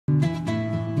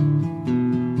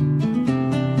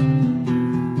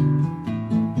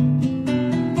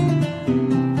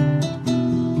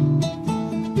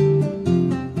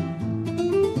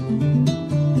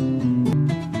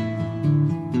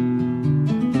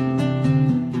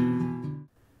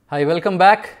Hi, welcome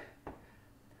back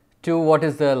to what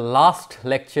is the last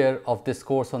lecture of this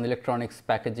course on electronics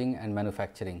packaging and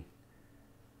manufacturing.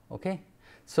 Okay.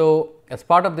 So, as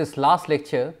part of this last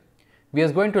lecture, we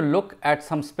are going to look at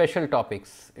some special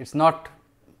topics. It's not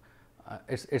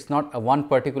a one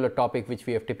particular topic which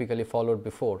we have typically followed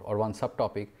before or one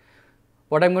subtopic.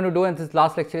 What I am going to do in this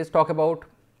last lecture is talk about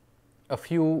a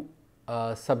few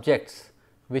subjects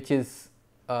which is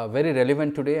very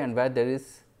relevant today and where there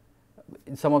is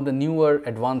some of the newer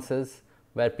advances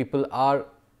where people are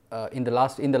in the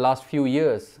last few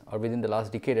years or within the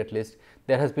last decade at least,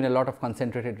 there has been a lot of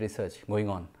concentrated research going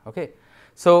on. Okay.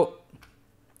 So,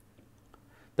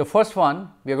 the first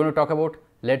one we are going to talk about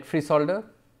lead free solder,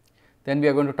 then we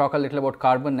are going to talk a little about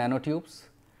carbon nanotubes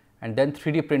and then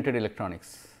 3D printed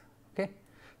electronics. Okay.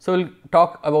 So, we will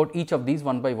talk about each of these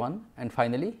one by one and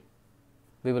finally,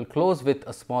 we will close with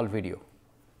a small video.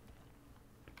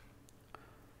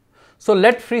 So,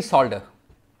 lead free solder,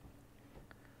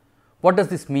 what does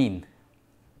this mean?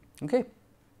 Okay.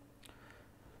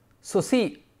 So,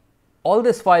 see, all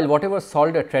this while whatever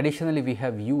solder traditionally we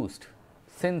have used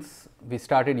since we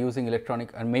started using electronic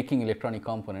and making electronic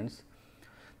components,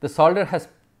 the solder has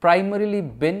primarily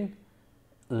been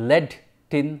lead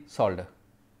tin solder.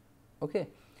 Okay.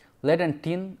 Lead and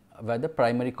tin were the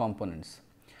primary components,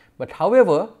 but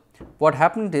however, what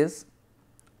happened is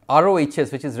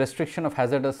ROHS, which is restriction of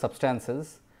hazardous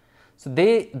substances. So,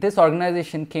 this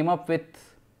organization came up with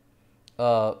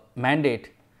a mandate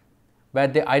where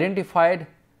they identified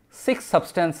 6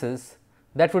 substances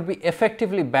that would be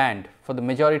effectively banned for the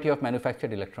majority of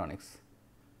manufactured electronics.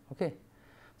 Okay.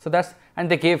 So, that's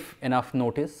and they gave enough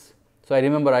notice. So, I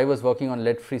remember I was working on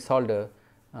lead free solder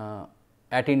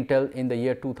at Intel in the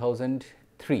year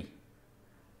 2003.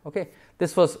 Okay.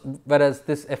 This was, whereas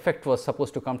this effect was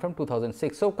supposed to come from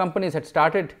 2006. So, companies had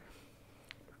started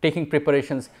taking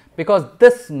preparations because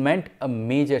this meant a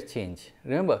major change.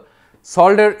 Remember,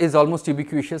 solder is almost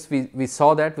ubiquitous. We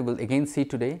saw that, we will again see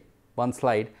today one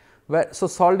slide where, so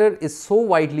solder is so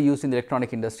widely used in the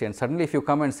electronic industry, and suddenly if you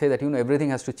come and say that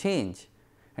everything has to change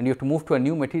and you have to move to a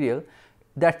new material,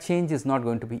 that change is not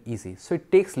going to be easy. So,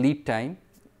 it takes lead time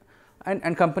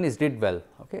and companies did well,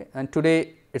 okay, and today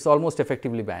it is almost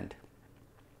effectively banned.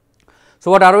 So,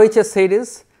 what ROHS said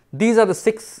is these are the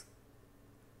 6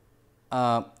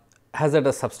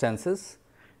 hazardous substances,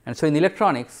 and so in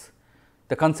electronics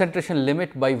the concentration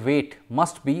limit by weight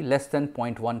must be less than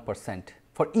 0.1%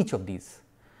 for each of these,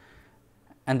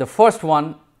 and the first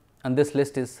one on this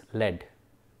list is lead.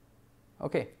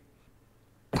 Okay.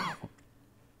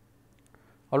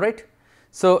 All right.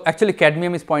 So, actually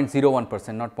cadmium is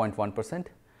 0.01%, not 0.1%.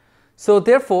 So,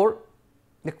 therefore,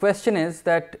 the question is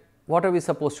that what are we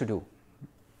supposed to do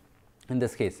in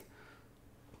this case,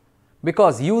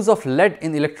 because use of lead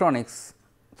in electronics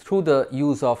through the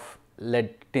use of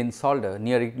lead tin solder,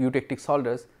 near eutectic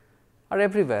solders are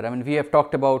everywhere. I mean, we have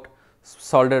talked about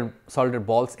solder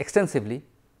balls extensively,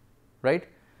 right.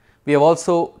 We have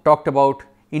also talked about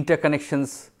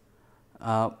interconnections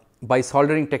by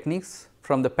soldering techniques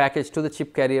from the package to the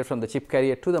chip carrier, from the chip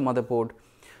carrier to the motherboard.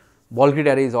 Ball grid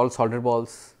array is all solder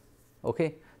balls.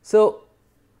 Okay. So,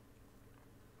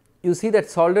 you see that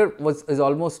solder is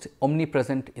almost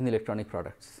omnipresent in electronic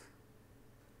products,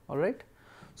 all right.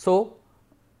 So,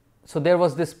 there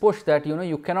was this push that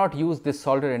you cannot use this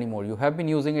solder anymore, you have been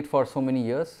using it for so many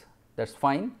years, that is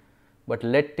fine, but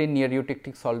lead tin near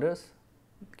eutectic solders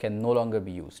can no longer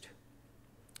be used.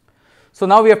 So,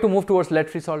 now we have to move towards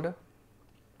lead free solder.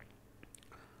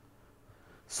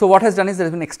 So, what has done is there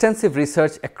has been extensive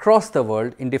research across the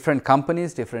world in different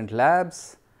companies, different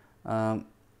labs,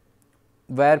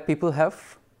 where people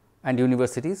have, and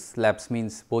universities, labs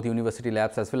means both university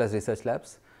labs as well as research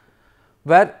labs,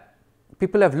 where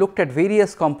people have looked at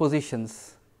various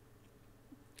compositions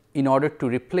in order to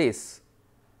replace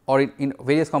or in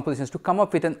various compositions to come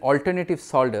up with an alternative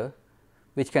solder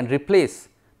which can replace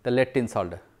the lead tin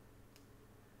solder.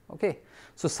 Okay.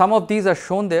 So, some of these are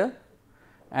shown there,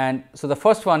 and so the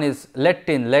first one is lead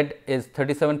tin, lead is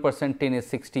 37%, tin is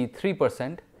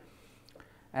 63%,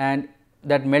 and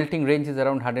that melting range is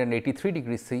around 183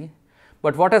 degrees C.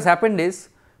 But what has happened is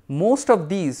most of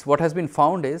these, what has been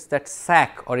found is that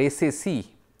SAC or SAC,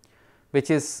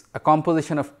 which is a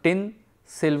composition of tin,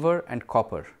 silver and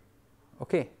copper.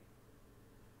 Okay.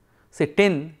 Say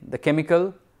tin, the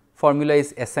chemical formula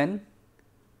is SN,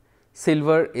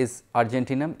 silver is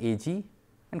argentinum Ag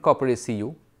and copper is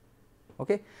Cu.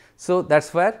 Okay. So, that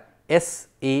is where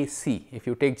SAC, if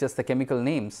you take just the chemical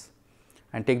names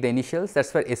and take the initials, that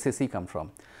is where SAC come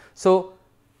from. So,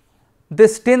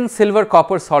 this tin silver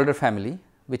copper solder family,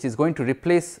 which is going to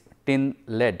replace tin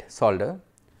lead solder,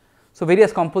 So,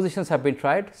 various compositions have been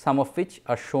tried, some of which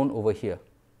are shown over here,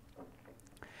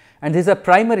 and these are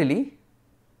primarily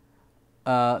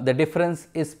the difference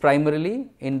is primarily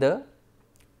in the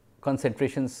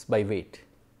concentrations by weight.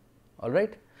 All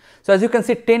right. So, as you can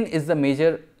see, tin is the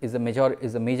major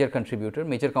contributor.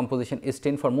 Major composition is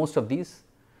tin for most of these.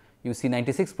 You see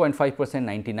 96.5%,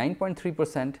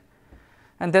 99.3%,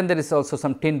 and then there is also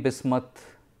some tin bismuth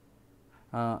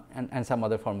and some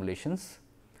other formulations.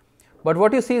 But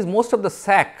what you see is most of the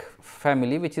SAC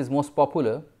family, which is most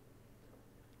popular,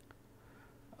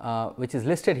 which is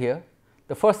listed here.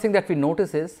 The first thing that we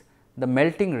notice is the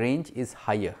melting range is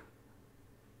higher.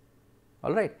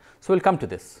 All right. So, we will come to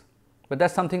this, but that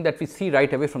is something that we see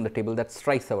right away from the table, that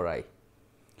strikes our eye.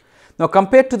 Now,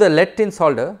 compared to the lead tin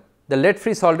solder, the lead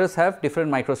free solders have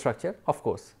different microstructure, of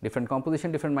course, different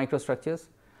composition, different microstructures.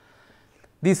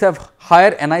 These have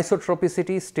higher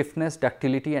anisotropicity, stiffness,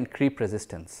 ductility and creep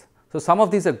resistance. So, some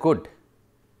of these are good,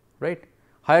 right.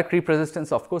 Higher creep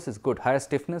resistance of course is good, higher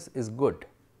stiffness is good,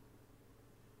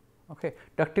 okay.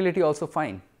 Ductility also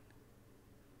fine.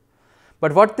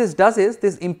 But what this does is,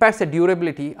 this impacts the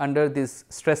durability under these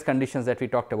stress conditions that we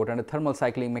talked about, under thermal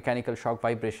cycling, mechanical shock,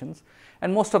 vibrations,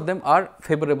 and most of them are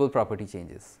favorable property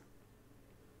changes.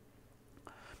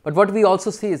 But what we also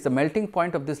see is the melting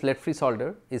point of this lead free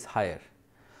solder is higher.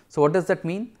 So, what does that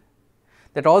mean?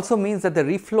 That also means that the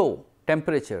reflow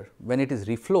temperature, when it is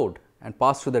reflowed and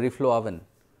passed through the reflow oven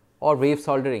or wave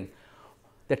soldering,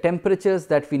 the temperatures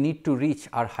that we need to reach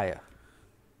are higher,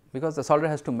 because the solder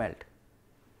has to melt.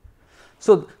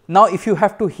 So, now if you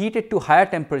have to heat it to higher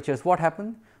temperatures, what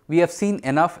happens? We have seen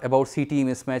enough about CTE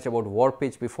mismatch, about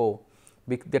warpage before,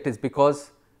 that is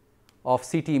because of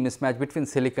CTE mismatch between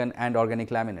silicon and organic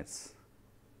laminates.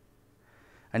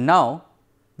 And now,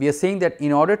 we are saying that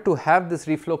in order to have this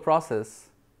reflow process,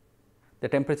 the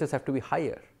temperatures have to be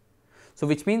higher. So,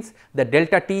 which means the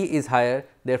delta T is higher,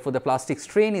 therefore, the plastic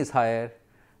strain is higher,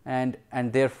 and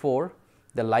therefore,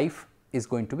 the life is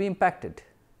going to be impacted,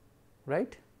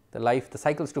 right. The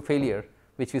cycles to failure,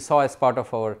 which we saw as part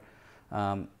of our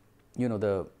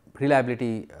the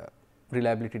reliability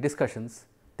discussions,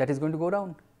 that is going to go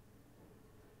down,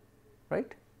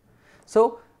 right.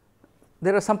 So,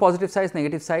 there are some positive sides,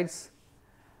 negative sides,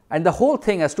 and the whole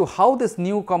thing as to how this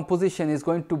new composition is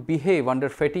going to behave under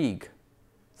fatigue,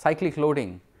 cyclic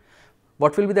loading,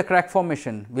 what will be the crack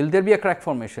formation, will there be a crack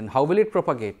formation, how will it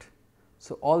propagate.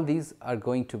 So, all these are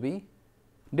going to be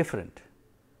different.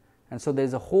 And so, there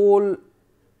is a whole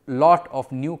lot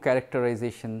of new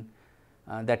characterization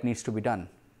that needs to be done.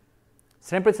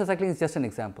 So, temperature cycling is just an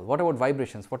example. What about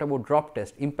vibrations? What about drop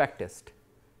test, impact test?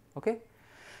 Okay.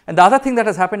 And the other thing that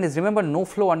has happened is, remember no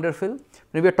flow underfill.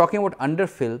 When we are talking about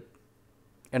underfill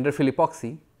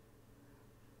epoxy,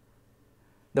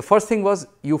 the first thing was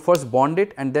you first bond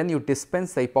it and then you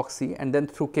dispense the epoxy, and then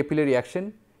through capillary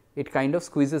action it kind of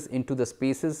squeezes into the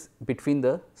spaces between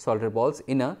the solder balls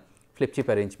in a flip chip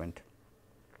arrangement.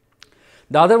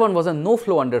 The other one was a no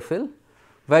flow underfill,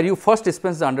 where you first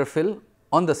dispense the underfill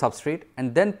on the substrate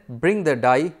and then bring the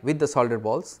die with the solder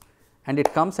balls, and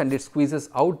it comes and it squeezes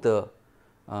out the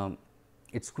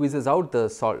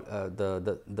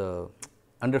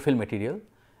underfill material,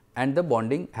 and the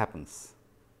bonding happens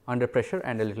under pressure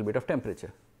and a little bit of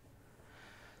temperature.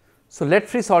 So, lead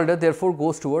free solder therefore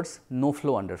goes towards no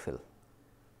flow underfill.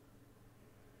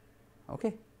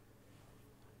 Okay.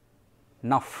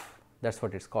 NUF, that is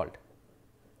what it is called.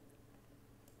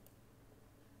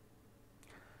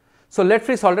 So, lead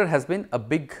free solder has been a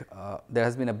big, there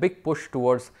has been a big push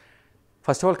towards,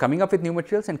 first of all, coming up with new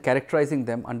materials and characterizing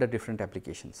them under different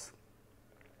applications.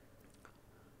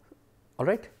 All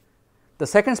right. The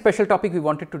second special topic we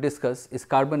wanted to discuss is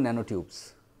carbon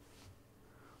nanotubes.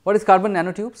 What is carbon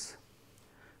nanotubes?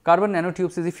 Carbon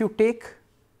nanotubes is, if you take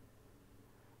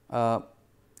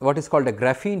what is called a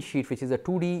graphene sheet, which is a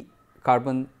 2D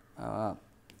carbon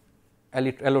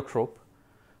allotrope,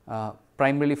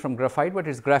 primarily from graphite, but it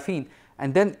is graphene,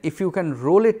 and then if you can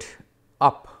roll it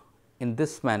up in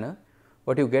this manner,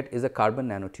 what you get is a carbon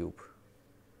nanotube.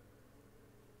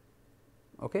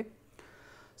 Okay.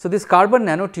 So, this carbon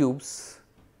nanotubes,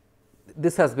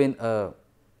 this has been a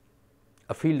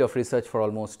field of research for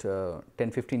almost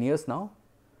 10-15 years now.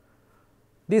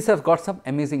 These have got some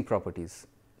amazing properties.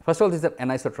 First of all, these are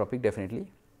anisotropic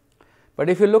definitely, but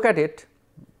if you look at it,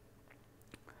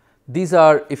 these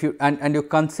are, if you and you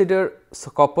consider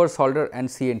copper, solder and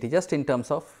CNT just in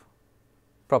terms of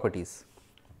properties.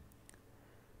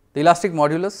 The elastic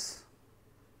modulus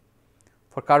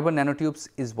for carbon nanotubes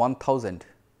is 1000,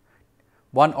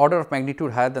 one order of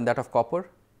magnitude higher than that of copper,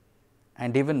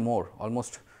 and even more,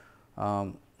 almost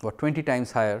 20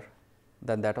 times higher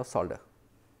than that of solder,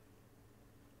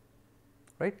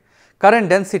 right. Current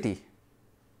density,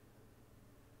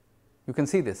 you can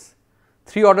see this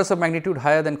 3 orders of magnitude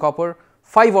higher than copper,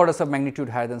 5 orders of magnitude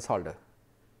higher than solder.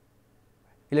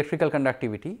 Electrical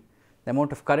conductivity, the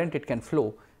amount of current it can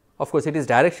flow, of course, it is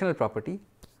directional property,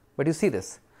 but you see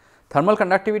this thermal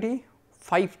conductivity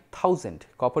 5000,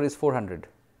 copper is 400,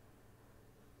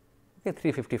 okay,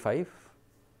 355,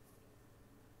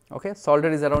 okay.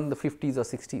 Solder is around the 50s or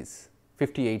 60s,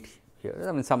 58 here,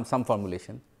 I mean some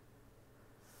formulation.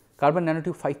 Carbon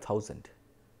nanotube 5000,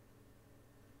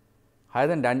 higher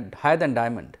than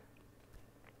diamond,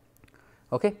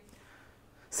 okay.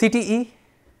 CTE,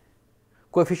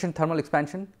 coefficient thermal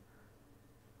expansion,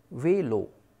 way low,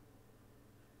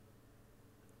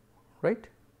 right.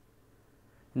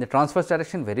 In the transverse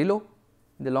direction very low,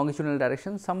 in the longitudinal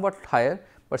direction somewhat higher,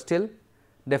 but still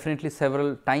definitely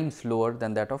several times lower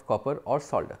than that of copper or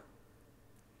solder.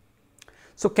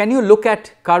 So, can you look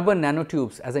at carbon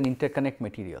nanotubes as an interconnect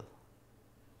material,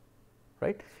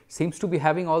 right? Seems to be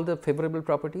having all the favorable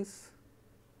properties,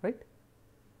 right.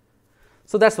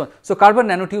 So, that is one. So, carbon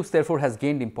nanotubes therefore has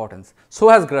gained importance, so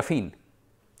has graphene.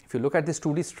 If you look at this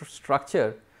 2D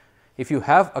structure, if you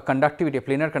have a conductivity, a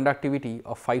planar conductivity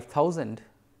of 5000,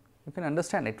 you can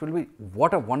understand it will be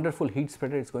what a wonderful heat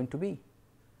spreader it is going to be,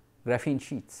 graphene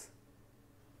sheets,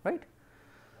 right.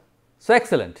 So,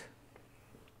 excellent.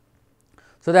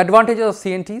 So, the advantages of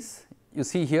CNTs you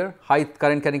see here, high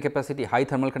current carrying capacity, high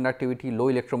thermal conductivity,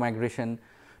 low electromigration,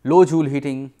 low joule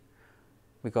heating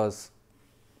because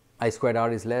I squared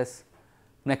R is less,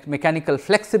 mechanical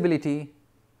flexibility,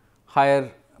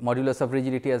 higher modulus of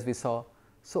rigidity as we saw.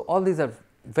 So, all these are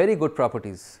very good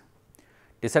properties.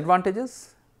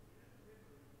 Disadvantages,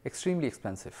 extremely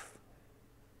expensive.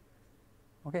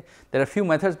 Okay. There are few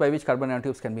methods by which carbon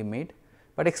nanotubes can be made,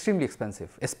 but extremely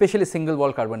expensive, especially single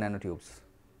wall carbon nanotubes.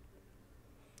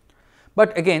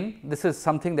 But again, this is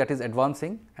something that is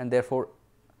advancing, and therefore,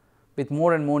 with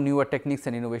more and more newer techniques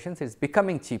and innovations, it is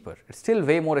becoming cheaper. It is still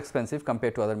way more expensive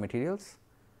compared to other materials,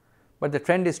 but the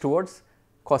trend is towards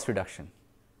cost reduction,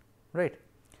 right.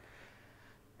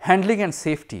 Handling and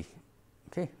safety,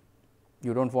 okay.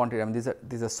 You do not want it, I mean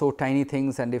these are so tiny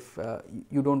things, and if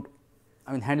you do not,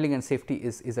 I mean handling and safety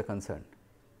is a concern,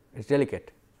 it is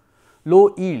delicate.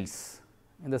 Low yields,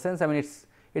 in the sense, I mean it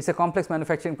is a complex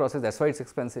manufacturing process, that is why it is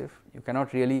expensive. You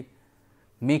cannot really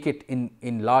make it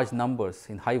in large numbers,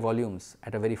 in high volumes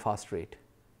at a very fast rate.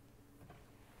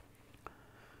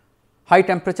 High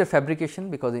temperature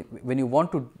fabrication, because when you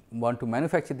want to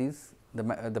manufacture these,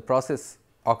 the process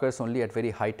occurs only at very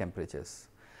high temperatures.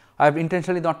 I have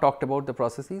intentionally not talked about the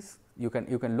processes, you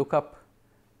can look up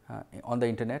on the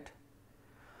internet.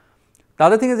 The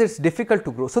other thing is it is difficult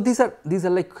to grow. So, these are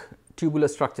like tubular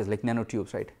structures like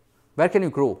nanotubes, right. Where can you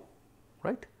grow,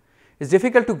 right? It is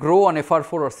difficult to grow on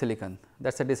FR4 or silicon,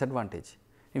 that is a disadvantage.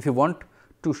 If you want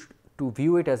to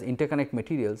view it as interconnect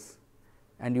materials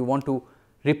and you want to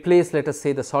replace, let us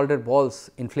say, the solder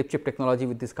balls in flip chip technology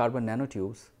with these carbon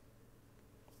nanotubes,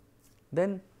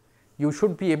 then you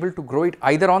should be able to grow it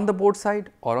either on the board side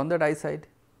or on the die side.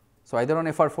 So, either on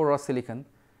FR4 or silicon,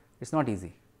 it is not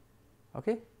easy,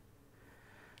 okay.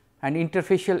 And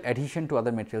interfacial adhesion to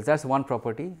other materials, that is one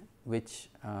property which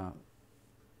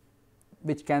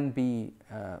can be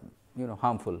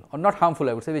harmful, or not harmful,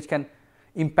 I would say, which can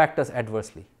impact us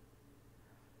adversely.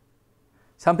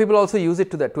 Some people also use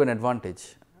it to an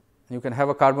advantage. You can have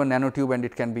a carbon nanotube and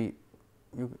it can be,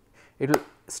 it will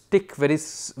stick very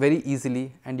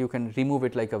easily and you can remove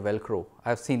it like a velcro. I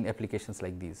have seen applications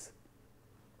like these.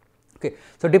 Okay.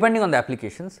 So, depending on the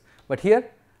applications, but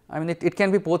here I mean it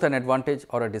can be both an advantage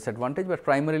or a disadvantage, but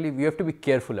primarily we have to be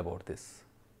careful about this.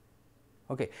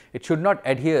 Okay. It should not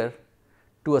adhere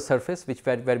to a surface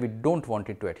where we do not want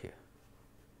it to adhere,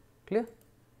 clear.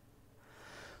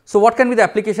 So, what can be the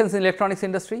applications in electronics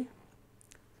industry?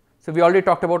 So, we already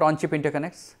talked about on chip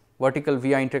interconnects, vertical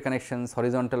via interconnections,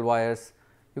 horizontal wires,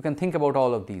 you can think about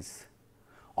all of these.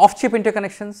 Off chip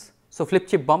interconnections, so flip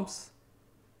chip bumps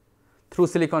through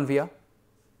silicon via,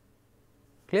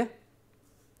 clear,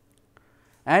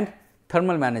 and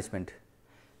thermal management.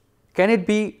 Can it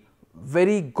be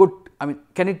very good, I mean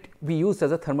can it be used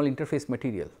as a thermal interface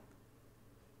material?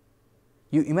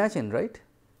 You imagine, right,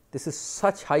 this is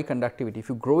such high conductivity, if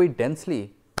you grow it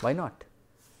densely, why not?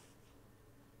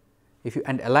 If you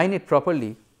and align it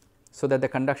properly, so that the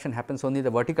conduction happens only the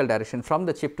vertical direction from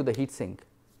the chip to the heat sink,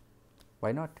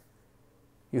 why not?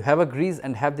 You have a grease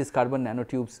and have these carbon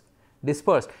nanotubes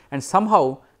dispersed and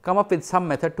somehow come up with some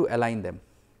method to align them.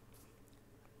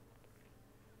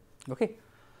 Okay.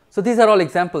 So, these are all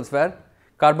examples where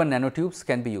carbon nanotubes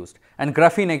can be used. And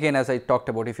graphene, again, as I talked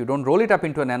about, if you do not roll it up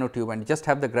into a nanotube and just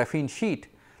have the graphene sheet,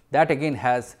 that again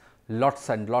has lots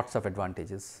and lots of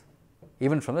advantages,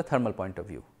 even from the thermal point of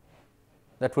view.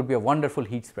 That would be a wonderful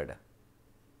heat spreader.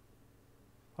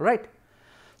 All right.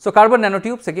 So, carbon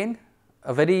nanotubes, again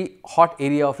a very hot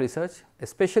area of research,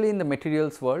 especially in the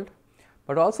materials world,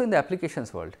 but also in the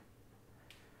applications world.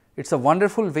 It is a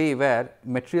wonderful way where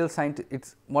material science, it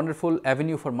is wonderful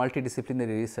avenue for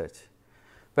multidisciplinary research,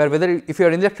 where whether if you are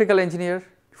an electrical engineer,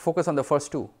 you focus on the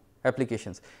first two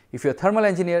applications. If you are a thermal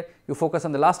engineer, you focus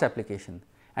on the last application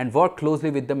and work closely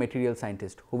with the material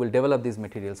scientist who will develop these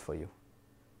materials for you.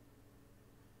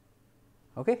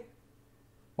 Okay?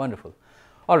 Wonderful.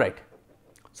 All right.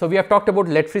 So, we have talked about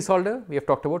lead free solder, we have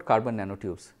talked about carbon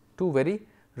nanotubes, two very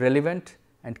relevant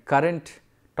and current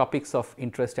topics of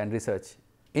interest and research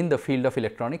in the field of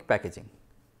electronic packaging.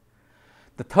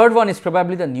 The third one is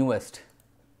probably the newest,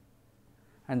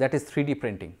 and that is 3D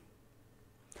printing.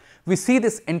 We see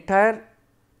this entire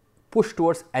push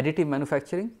towards additive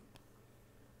manufacturing,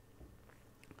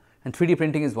 and 3D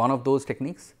printing is one of those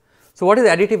techniques. So, what is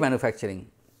additive manufacturing?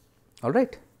 All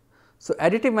right. So,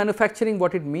 additive manufacturing,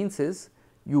 what it means is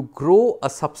you grow a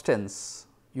substance,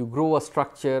 you grow a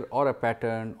structure or a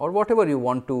pattern or whatever you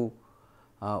want to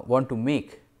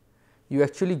make, you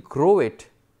actually grow it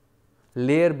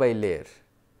layer by layer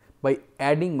by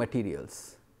adding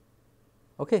materials.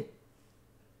 Okay.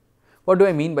 What do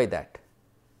I mean by that?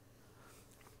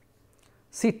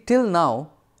 See, till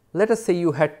now, let us say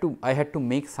I had to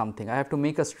make something, I have to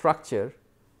make a structure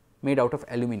made out of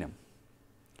aluminum.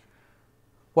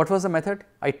 What was the method?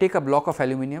 I take a block of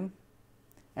aluminum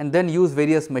and then use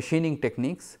various machining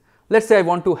techniques. Let us say I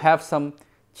want to have some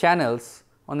channels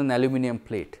on an aluminum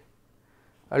plate.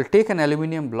 I will take an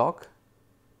aluminum block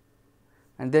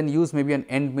and then use maybe an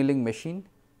end milling machine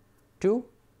to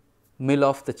mill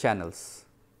off the channels,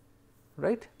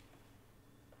 right.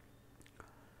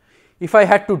 If I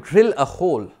had to drill a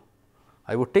hole,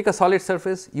 I would take a solid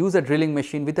surface, use a drilling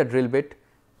machine with a drill bit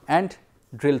and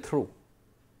drill through,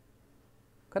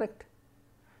 correct.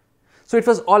 So, it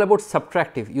was all about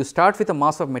subtractive. You start with a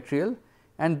mass of material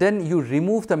and then you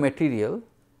remove the material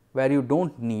where you do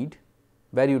not need,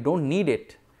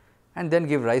 it, and then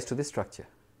give rise to the structure.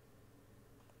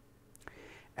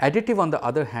 Additive, on the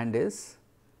other hand, is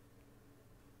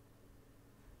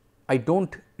I do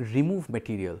not remove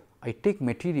material, I take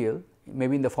material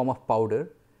maybe in the form of powder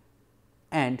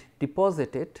and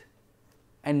deposit it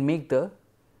and make the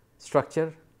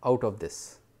structure out of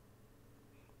this.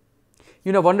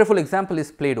 You know, a wonderful example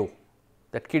is Play-Doh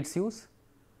that kids use.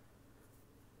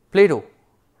 Play-Doh,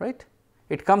 right?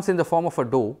 It comes in the form of a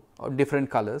dough of different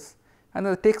colors, and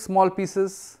they take small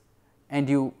pieces and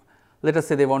you, let us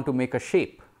say they want to make a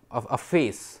shape of a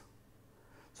face.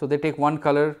 So, they take one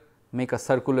color, make a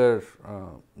circular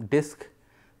disc,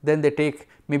 then they take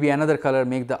maybe another color,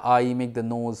 make the eye, make the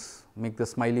nose, make the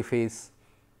smiley face.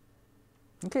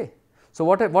 Okay. So,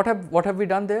 what have we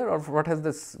done there, or what has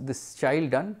this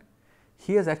child done?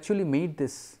 He has actually made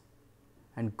this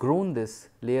and grown this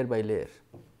layer by layer.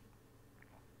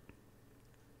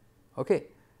 Okay.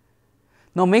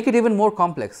 Now, make it even more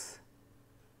complex.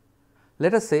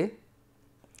 Let us say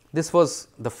this was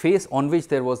the face on which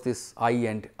there was this eye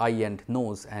and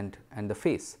nose and the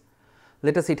face.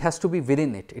 Let us say it has to be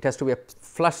within it, it has to be a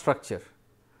flush structure.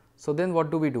 So, then what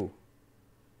do we do?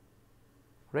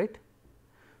 Right?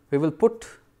 We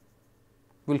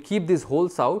will keep these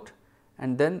holes out,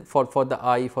 and then for the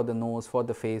eye, for the nose, for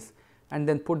the face, and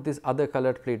then put this other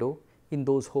colored Play-Doh in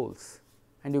those holes,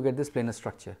 and you get this planar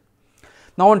structure.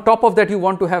 Now, on top of that you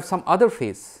want to have some other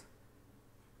face,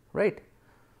 right.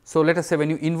 So, let us say when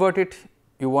you invert it,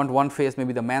 you want one face,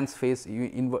 maybe the man's face,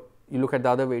 you look at the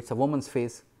other way, it is a woman's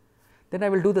face, then I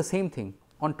will do the same thing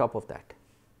on top of that,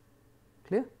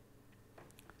 clear.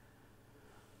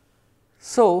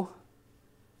 So,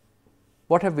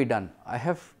 what have we done? I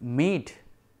have made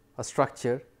a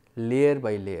structure layer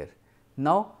by layer.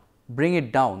 Now, bring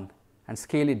it down and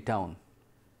scale it down.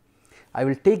 I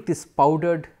will take these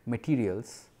powdered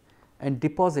materials and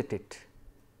deposit it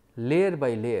layer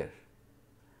by layer.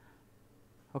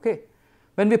 Okay.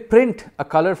 When we print a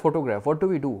color photograph, what do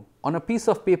we do? On a piece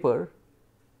of paper,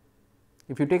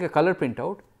 if you take a color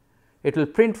printout, it will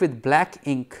print with black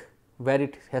ink where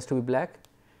it has to be black.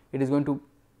 It is going to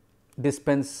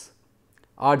dispense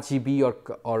RGB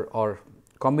or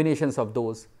combinations of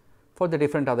those for the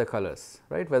different other colors,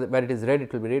 right. Where it is red,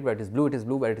 it will be red, where it is blue, it is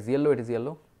blue, where it is yellow, it is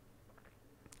yellow,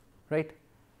 right.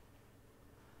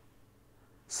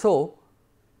 So,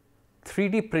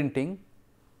 3D printing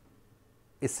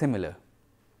is similar.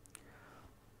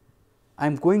 I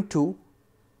am going to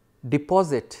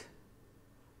deposit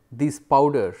these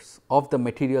powders of the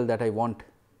material that I want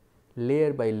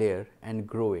layer by layer and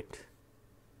grow it.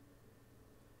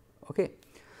 Okay.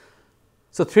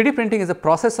 So, 3D printing is a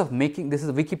process of making, this is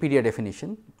a Wikipedia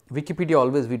definition. Wikipedia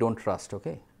always we do not trust,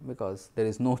 okay, because there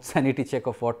is no sanity check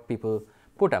of what people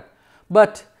put up.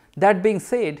 But that being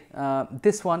said,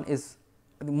 this one is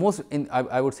most in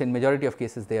I would say in majority of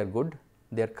cases they are good,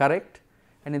 they are correct,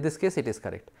 and in this case it is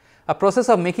correct. A process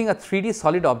of making a 3D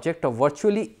solid object of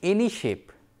virtually any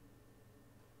shape.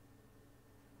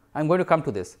 I am going to come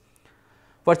to this.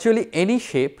 Virtually any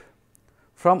shape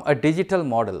from a digital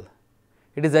model.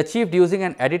 It is achieved using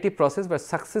an additive process where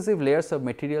successive layers of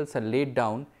materials are laid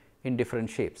down in different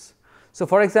shapes. So,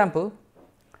 for example,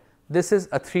 this is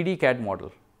a 3D CAD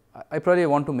model. I probably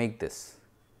want to make this.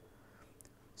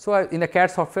 So, in a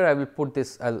CAD software I will put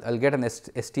this, I will get an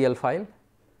STL file,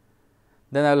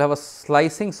 then I will have a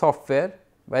slicing software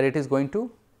where it is going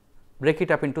to break it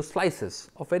up into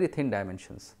slices of very thin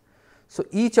dimensions. So,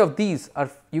 each of these are,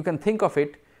 you can think of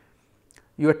it,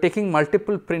 you are taking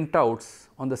multiple printouts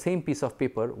on the same piece of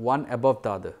paper, one above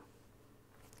the other,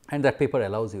 and that paper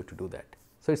allows you to do that.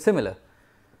 So, it is similar.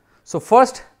 So,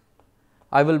 first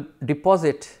I will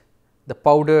deposit the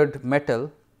powdered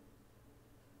metal,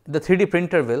 the 3D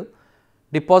printer will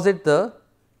deposit the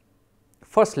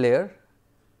first layer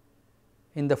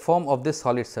in the form of this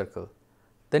solid circle,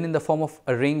 then in the form of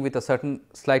a ring with a certain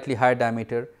slightly higher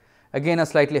diameter, again a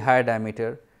slightly higher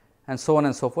diameter, and so on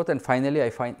and so forth, and finally,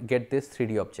 I get this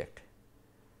 3D object.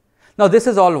 Now, this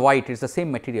is all white, it is the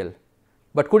same material,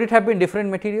 but could it have been different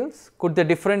materials? Could the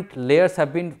different layers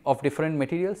have been of different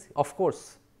materials? Of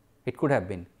course, it could have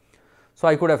been. So,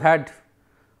 I could have had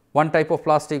one type of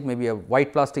plastic, maybe a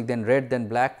white plastic, then red, then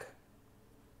black.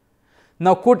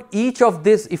 Now, could each of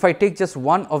this, if I take just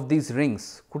one of these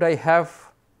rings, could I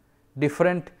have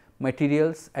different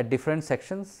materials at different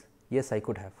sections? Yes, I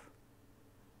could have.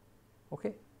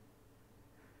 Okay.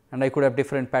 And I could have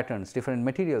different patterns, different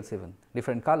materials even,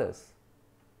 different colors,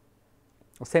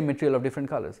 same material of different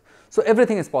colors. So,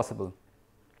 everything is possible.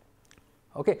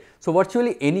 Okay. So,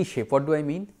 virtually any shape, what do I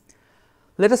mean?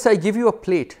 Let us say I give you a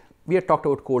plate, we had talked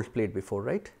about cold plate before,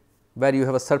 right, where you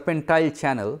have a serpentile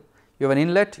channel, you have an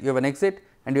inlet, you have an exit,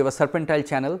 and you have a serpentile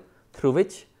channel through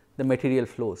which the material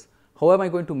flows. How am I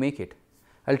going to make it?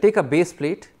 I will take a base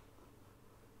plate,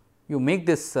 you make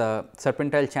this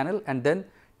serpentile channel and then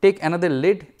take another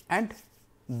lid and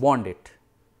bond it.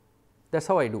 That is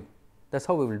how I do, that is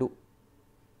how we will do.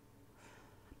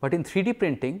 But in 3D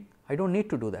printing, I do not need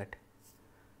to do that.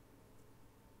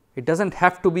 It does not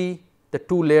have to be the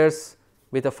two layers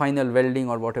with a final welding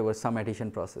or whatever, some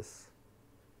addition process,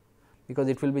 because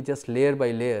it will be just layer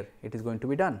by layer it is going to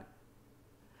be done.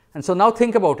 And so, now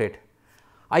think about it,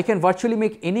 I can virtually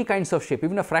make any kinds of shape,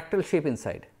 even a fractal shape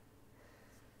inside.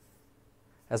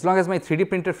 As long as my 3D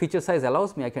printer feature size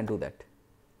allows me, I can do that.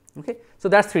 Okay. So,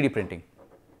 that is 3D printing.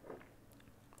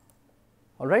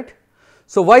 All right.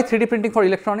 So, why 3D printing for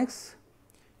electronics?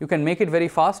 You can make it very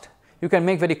fast, you can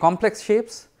make very complex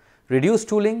shapes, reduce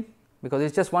tooling, because it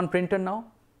is just one printer now,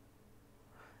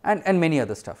 and many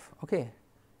other stuff. Okay.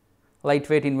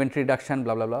 Lightweight, inventory reduction,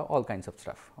 blah blah blah, all kinds of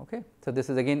stuff. Okay. So, this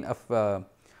is again of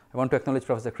I want to acknowledge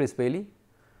Professor Chris Bailey.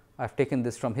 I have taken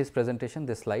this from his presentation,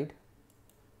 this slide.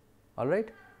 All right.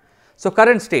 So,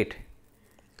 current state.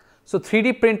 So,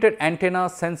 3D printed antenna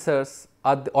sensors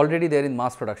are already there in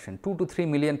mass production, 2 to 3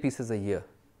 million pieces a year.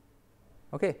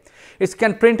 Okay. It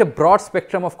can print a broad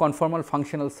spectrum of conformal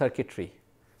functional circuitry,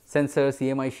 sensors,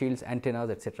 EMI shields, antennas,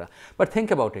 etc. But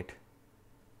think about it,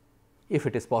 if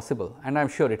it is possible, and I am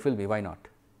sure it will be, why not?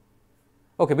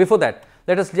 Okay, before that,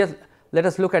 let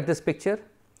us look at this picture.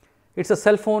 It is a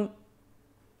cell phone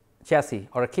chassis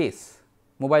or a case,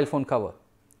 mobile phone cover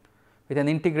with an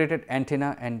integrated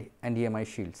antenna and EMI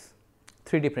shields,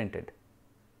 3D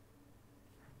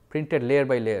printed layer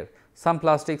by layer, some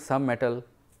plastic, some metal,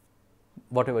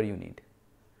 whatever you need.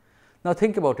 Now,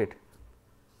 think about it,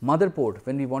 motherboard,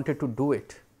 when we wanted to do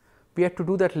it, we had to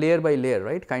do that layer by layer,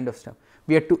 right, kind of stuff.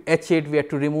 We had to etch it, we had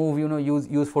to remove,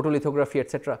 use photolithography,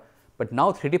 etc. But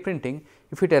now 3D printing,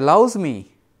 if it allows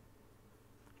me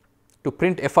to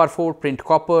print FR4, print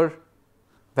copper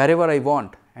wherever I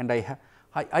want, and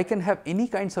I can have any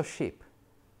kinds of shape.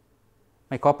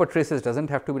 My copper traces does not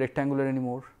have to be rectangular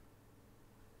anymore,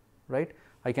 right.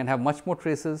 I can have much more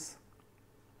traces.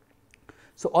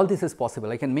 So, all this is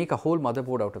possible, I can make a whole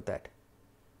motherboard out of that.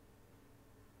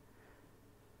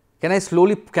 Can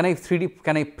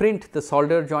I print the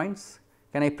solder joints?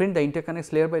 Can I print the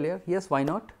interconnects layer by layer? Yes, why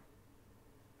not?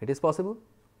 It is possible.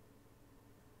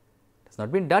 It has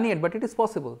not been done yet, but it is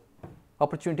possible.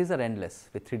 Opportunities are endless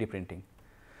with 3D printing.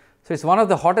 So, it is one of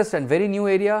the hottest and very new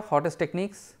area, hottest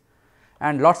techniques,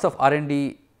 and lots of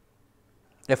R&D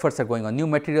efforts are going on, new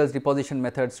materials, deposition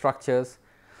methods, structures,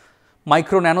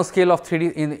 micro nanoscale of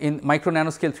 3D in micro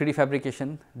nanoscale 3D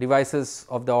fabrication, devices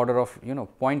of the order of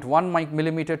 0.1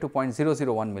 millimeter to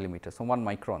 0.001 millimeter. So, 1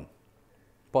 micron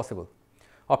possible.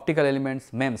 Optical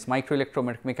elements, MEMS, micro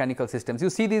electromechanical systems. You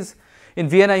see these in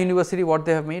Vienna University, what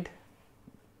they have made?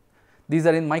 These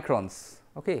are in microns.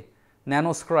 Okay.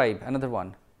 Nanoscribe, another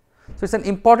one. So, it is an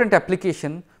important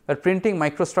application where printing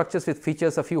microstructures with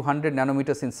features a few hundred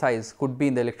nanometers in size could be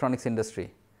in the electronics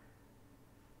industry,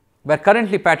 where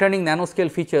currently patterning nanoscale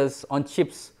features on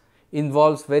chips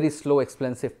involves very slow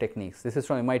expensive techniques. This is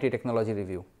from MIT Technology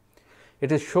Review.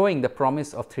 It is showing the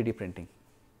promise of 3D printing.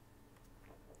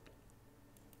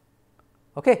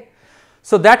 Okay.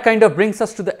 So, that kind of brings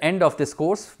us to the end of this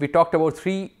course. We talked about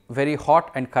 3 very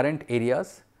hot and current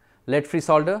areas: lead free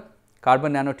solder,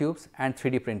 carbon nanotubes, and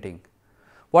 3D printing.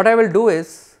 What I will do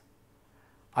is,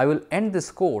 I will end this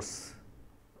course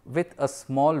with a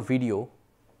small video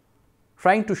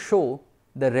trying to show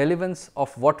the relevance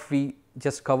of what we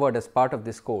just covered as part of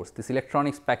this course, this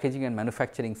electronics packaging and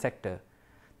manufacturing sector,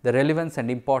 the relevance and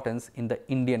importance in the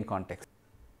Indian context.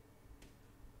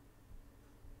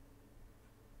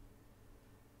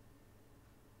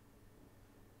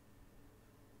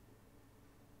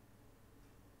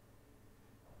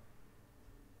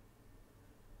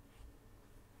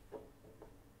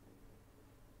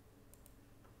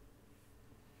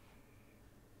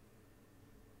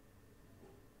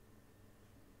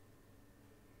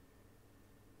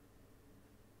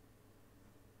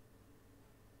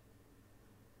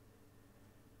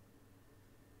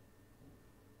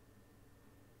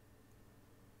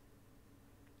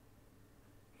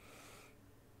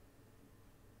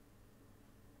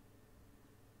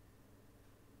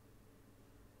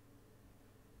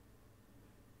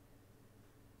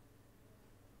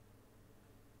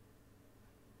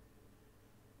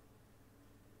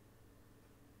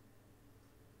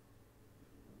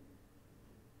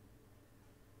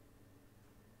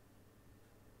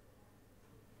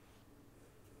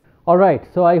 All right.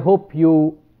 So, I hope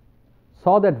you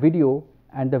saw that video,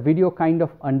 and the video kind of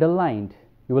underlined,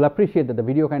 you will appreciate that the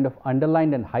video kind of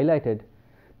underlined and highlighted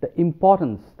the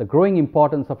importance, the growing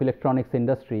importance of electronics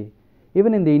industry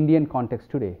even in the Indian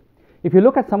context today. If you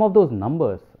look at some of those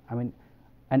numbers, I mean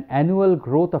an annual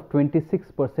growth of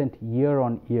 26% year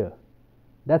on year,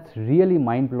 that is really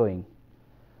mind blowing.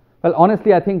 Well,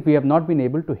 honestly, I think we have not been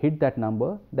able to hit that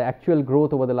number. The actual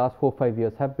growth over the last 4-5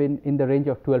 years have been in the range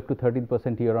of 12 to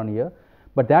 13% year on year,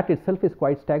 but that itself is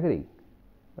quite staggering,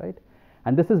 right?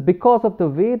 And this is because of the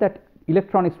way that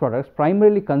electronics products,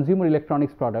 primarily consumer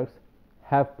electronics products,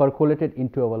 have percolated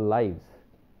into our lives.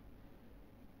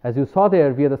 As you saw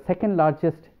there, we are the second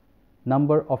largest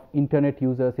number of internet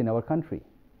users in our country.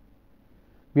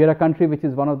 We are a country which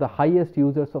is one of the highest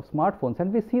users of smartphones,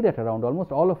 and we see that around.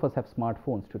 Almost all of us have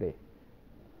smartphones today.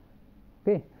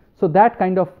 Okay. So, that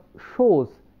kind of shows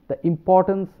the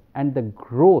importance and the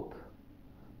growth,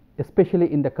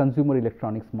 especially in the consumer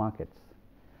electronics markets.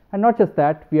 And not just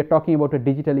that, we are talking about a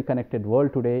digitally connected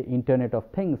world today, Internet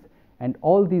of Things, and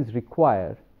all these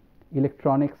require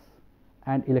electronics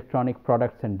and electronic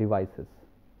products and devices,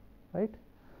 right.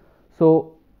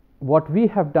 So, what we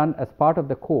have done as part of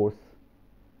the course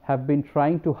have been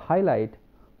trying to highlight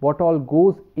what all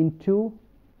goes into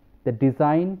the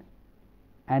design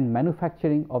and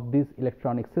manufacturing of these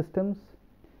electronic systems,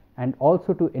 and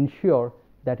also to ensure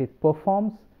that it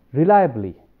performs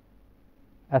reliably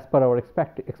as per our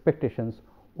expectations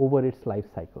over its life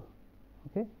cycle.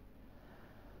 Okay.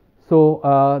 So,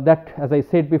 that, as I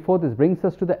said before, this brings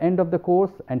us to the end of the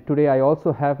course, and today I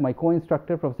also have my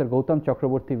co-instructor Professor Gautam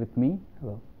Chakraborty with me.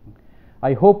 Hello.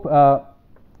 I hope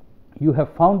you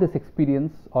have found this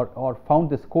experience or found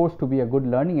this course to be a good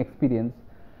learning experience,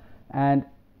 and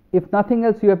if nothing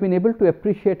else, you have been able to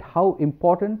appreciate how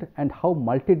important and how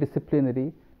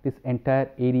multidisciplinary this entire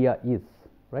area is,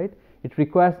 right. It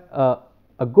requires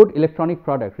a good electronic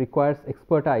product requires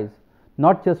expertise,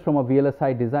 not just from a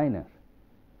VLSI designer.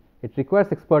 It requires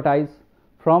expertise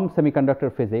from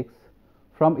semiconductor physics,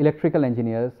 from electrical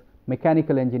engineers,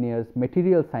 mechanical engineers,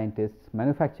 material scientists,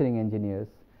 manufacturing engineers,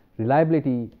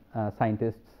 reliability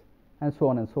scientists, and so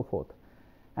on and so forth.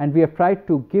 And we have tried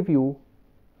to give you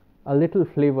a little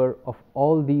flavor of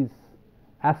all these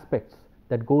aspects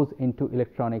that goes into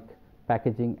electronic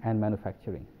packaging and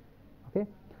manufacturing. Okay.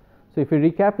 So, if we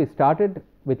recap, we started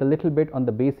with a little bit on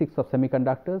the basics of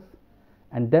semiconductors,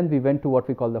 and then we went to what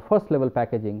we call the first level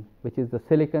packaging, which is the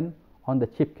silicon on the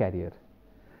chip carrier.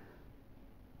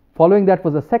 Following that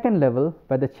was the second level,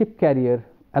 where the chip carrier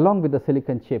along with the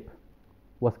silicon chip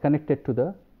was connected to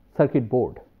the circuit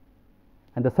board,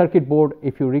 and the circuit board,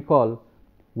 if you recall,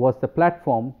 was the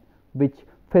platform which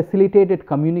facilitated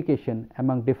communication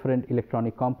among different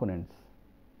electronic components,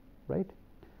 right.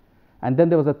 And then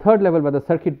there was a third level where the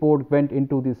circuit board went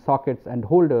into these sockets and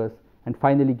holders and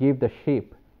finally gave the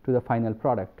shape to the final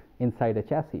product inside a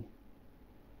chassis.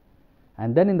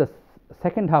 And then in the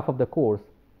second half of the course,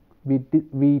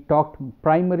 we talked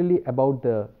primarily about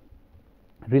the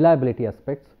reliability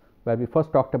aspects, where we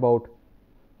first talked about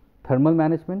thermal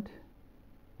management,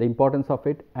 the importance of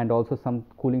it, and also some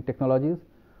cooling technologies.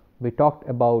 We talked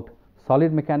about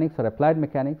solid mechanics or applied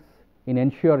mechanics in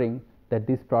ensuring that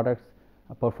these products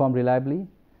perform reliably,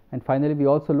 and finally we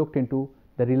also looked into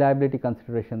the reliability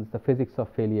considerations, the physics of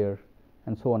failure,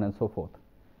 and so on and so forth.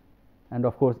 And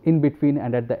of course, in between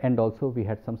and at the end also we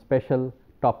had some special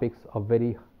topics of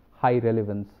very high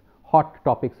relevance, hot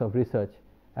topics of research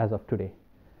as of today.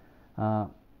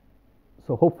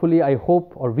 So hopefully, I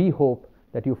hope, or we hope,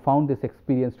 that you found this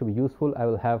experience to be useful. I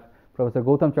will have Professor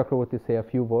Gautam Chakraborty say a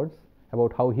few words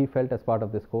about how he felt as part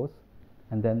of this course,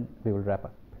 and then we will wrap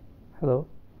up. Hello.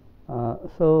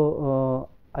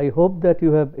 I hope that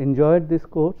you have enjoyed this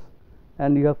course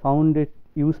and you have found it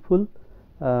useful.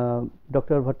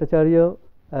 Dr. Bhattacharya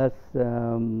has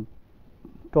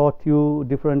taught you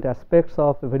different aspects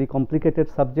of very complicated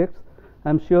subjects. I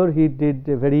am sure he did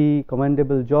a very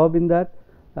commendable job in that,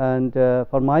 and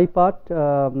for my part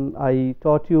I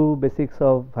taught you basics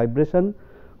of vibration,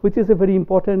 which is a very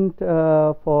important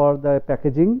for the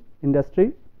packaging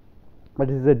industry, but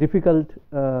it is a difficult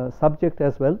subject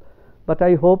as well. But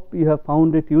I hope you have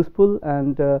found it useful,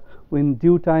 and in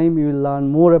due time you will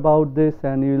learn more about this,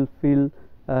 and you will feel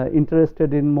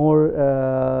interested in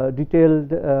more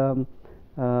detailed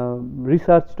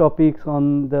research topics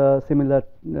on the similar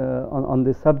on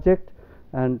this subject,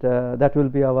 and that will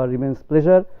be our immense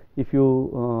pleasure if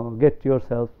you get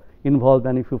yourself involved,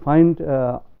 and if you find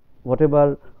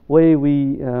whatever way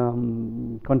we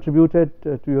contributed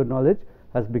to your knowledge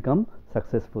has become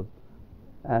successful.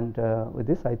 And with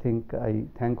this, I think I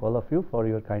thank all of you for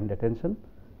your kind attention.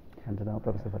 And now,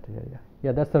 Professor Bhattacharya.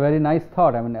 Yeah, that's a very nice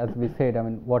thought. I mean, as we said, I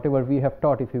mean, whatever we have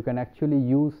taught, if you can actually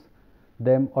use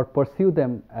them or pursue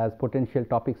them as potential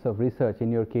topics of research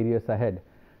in your careers ahead,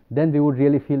 then we would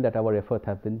really feel that our effort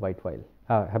has been worthwhile.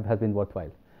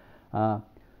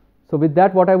 So with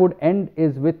that, what I would end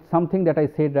is with something that I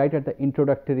said right at the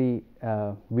introductory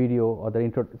video, or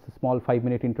it's a small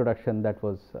 5-minute introduction that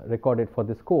was recorded for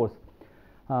this course.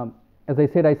 As I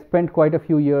said, I spent quite a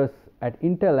few years at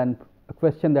Intel, and a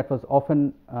question that was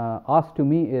often asked to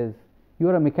me is, you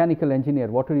are a mechanical engineer,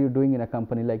 what are you doing in a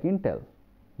company like Intel?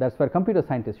 That's where computer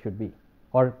scientists should be,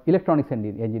 or electronics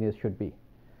engineers should be.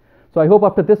 So I hope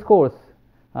after this course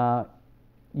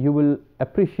you will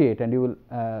appreciate, and you will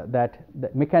that the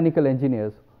mechanical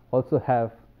engineers also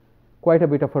have quite a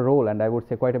bit of a role, and I would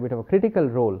say quite a bit of a critical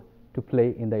role to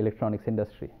play in the electronics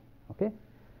industry. Okay,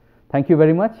 thank you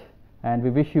very much, and we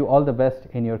wish you all the best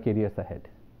in your careers ahead.